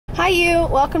you,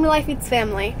 welcome to Life Eats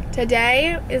Family.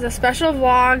 Today is a special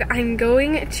vlog. I'm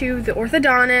going to the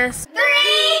orthodontist. 3,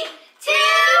 2,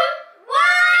 1,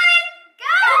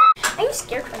 go! I'm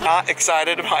scared for Not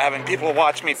excited about having people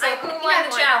watch me. So who won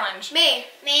the challenge? Me.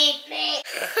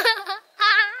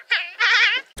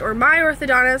 Or my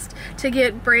orthodontist to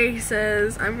get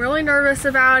braces. I'm really nervous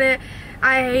about it.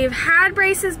 I've had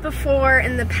braces before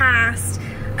in the past,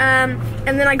 and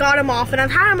then I got them off, and I've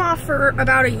had them off for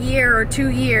about a year or 2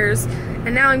 years,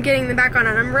 and now I'm getting them back on,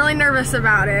 and I'm really nervous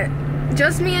about it.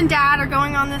 Just me and Dad are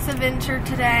going on this adventure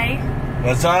today.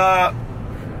 What's up?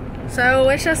 So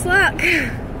wish us luck.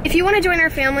 If you want to join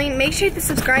our family, make sure you hit the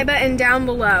subscribe button down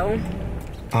below.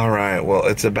 Alright, well,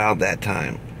 it's about that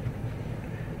time.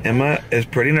 Emma is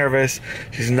pretty nervous.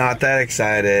 She's not that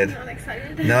excited. Not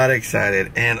excited. Not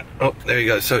excited. And, oh, there you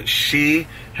go. So she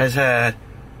has had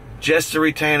just a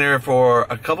retainer for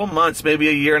a couple months, maybe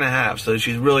a year and a half. So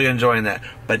she's really enjoying that.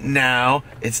 But now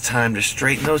it's time to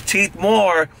straighten those teeth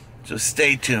more. So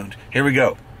stay tuned. Here we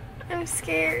go. I'm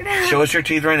scared. Show us your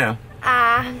teeth right now.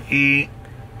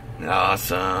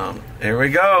 Awesome. Here we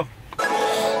go.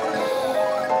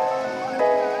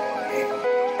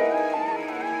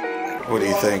 What do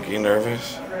you think? You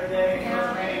nervous?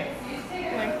 Yeah.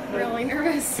 Like really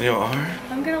nervous. You are?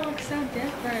 I'm gonna look so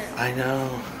different. I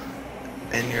know.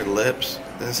 And your lips.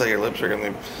 Inside your lips are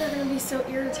gonna be... They're gonna be so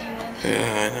irritated.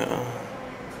 Yeah, I know.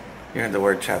 You're gonna have to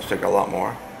wear chapstick a lot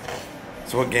more.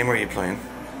 So what game are you playing?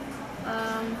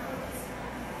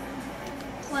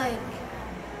 Like,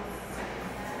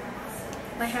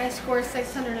 my high score is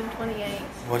 628.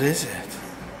 What is it?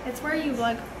 It's where you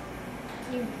like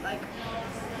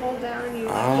hold down and you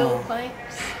build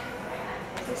planks.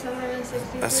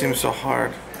 663. That seems so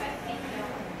hard.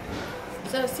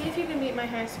 So see if you can beat my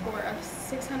high score of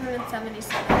 677.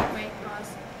 Wait,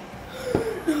 pause.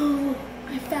 No,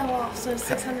 I fell off, so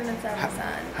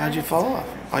 677. How'd you fall off?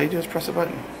 All you do is press a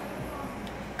button.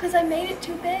 Because I made it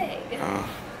too big. Oh.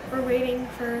 We're waiting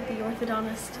for the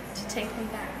orthodontist to take me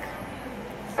back.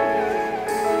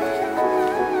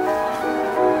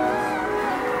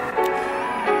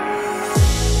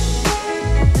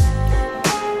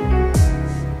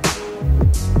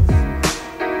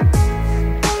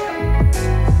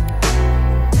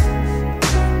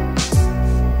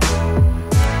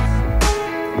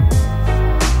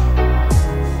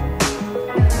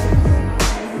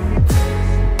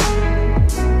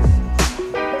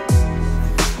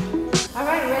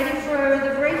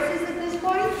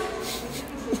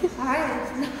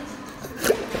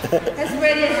 As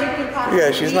ready as you can possibly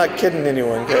Yeah, she's not kidding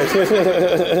anyone. Well,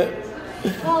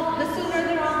 the sooner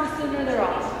they're on, the sooner they're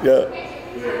off. Yeah.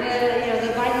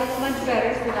 The bite looks much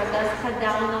better, so that does cut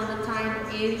down on the time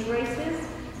in braces.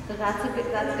 So that's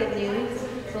good news.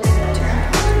 So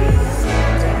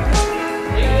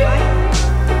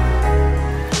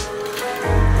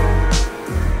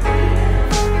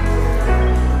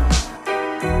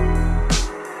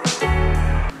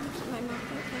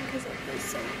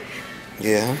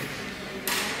Yeah.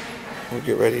 Well,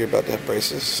 get ready. You're about to have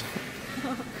braces.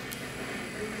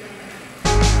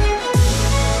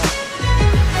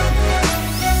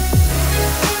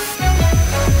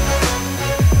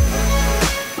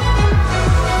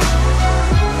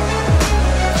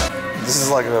 This is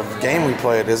like a game we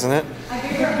played, isn't it?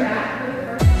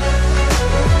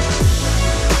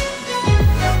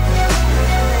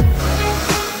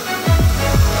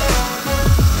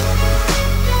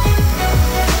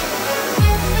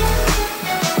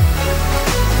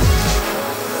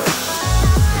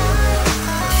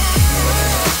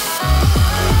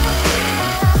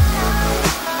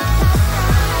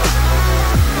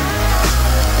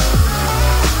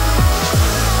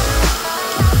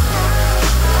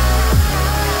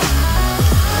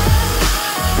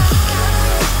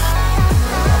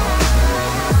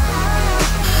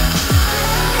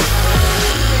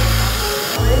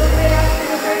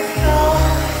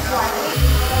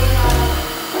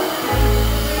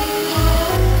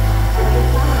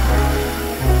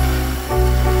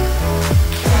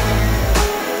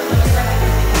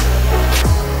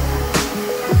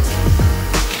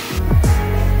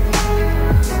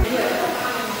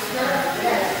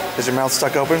 Is your mouth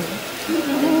stuck open?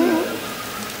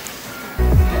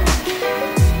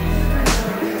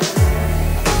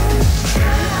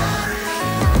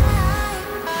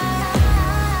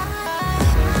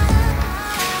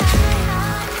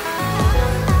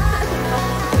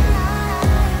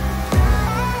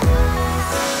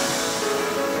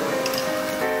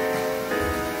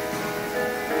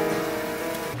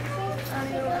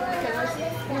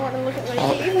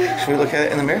 Should we look at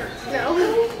it in the mirror?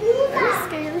 No. I'm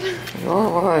scared.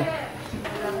 Oh, why?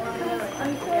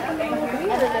 I feel like I'm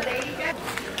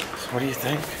What do you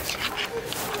think?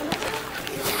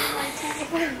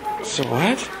 So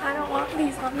what? I don't want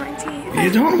these on my teeth.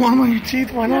 You don't want them on your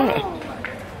teeth? Why not? No,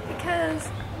 because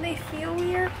they feel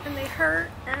weird and they hurt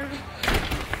and...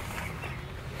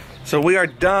 So we are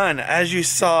done. As you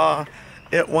saw,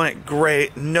 it went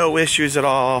great. No issues at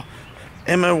all.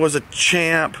 Emma was a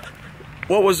champ.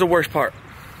 What was the worst part?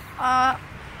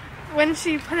 When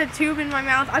she put a tube in my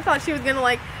mouth, I thought she was gonna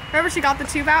like, remember she got the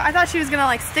tube out? I thought she was gonna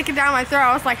like stick it down my throat.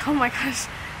 I was like, oh my gosh,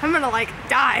 I'm gonna like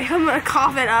die. I'm gonna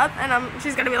cough it up and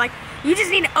she's gonna be like, you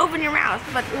just need to open your mouth.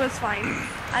 But it was fine.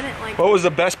 I didn't like... What was the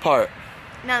best part?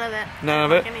 None of it. None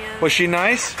of it? Was she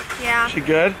nice? Yeah. She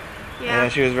good? Yeah. Yeah,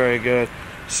 she was very good.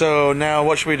 So now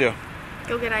what should we do?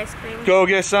 Go get ice cream. Go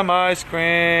get some ice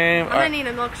cream. I'm gonna need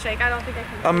a milkshake. I don't think I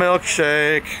can. A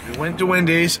milkshake. We went to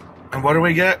Wendy's, and what do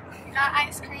we get? We got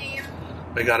ice cream.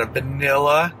 We got a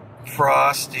vanilla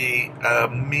frosty, a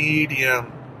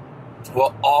medium.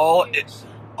 Well, all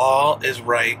is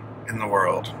right in the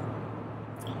world.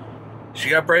 She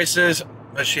got braces,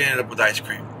 but she ended up with ice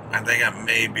cream. I think it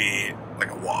may be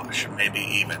like a wash, maybe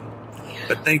even.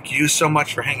 But thank you so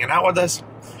much for hanging out with us.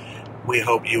 We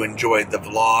hope you enjoyed the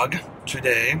vlog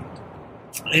today.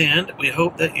 And we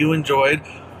hope that you enjoyed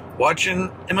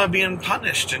watching Emma being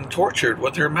punished and tortured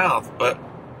with her mouth. But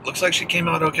looks like she came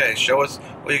out okay. Show us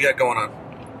what you got going on.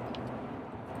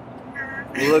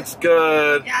 Looks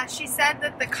good. Yeah, she said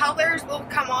that the colors will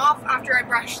come off after I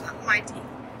brush my teeth.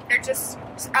 They're just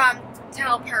to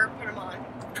help her put them on.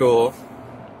 Cool.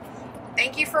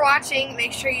 Thank you for watching.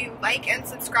 Make sure you like and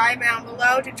subscribe down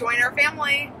below to join our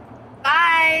family.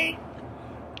 Bye.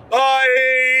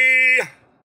 Bye.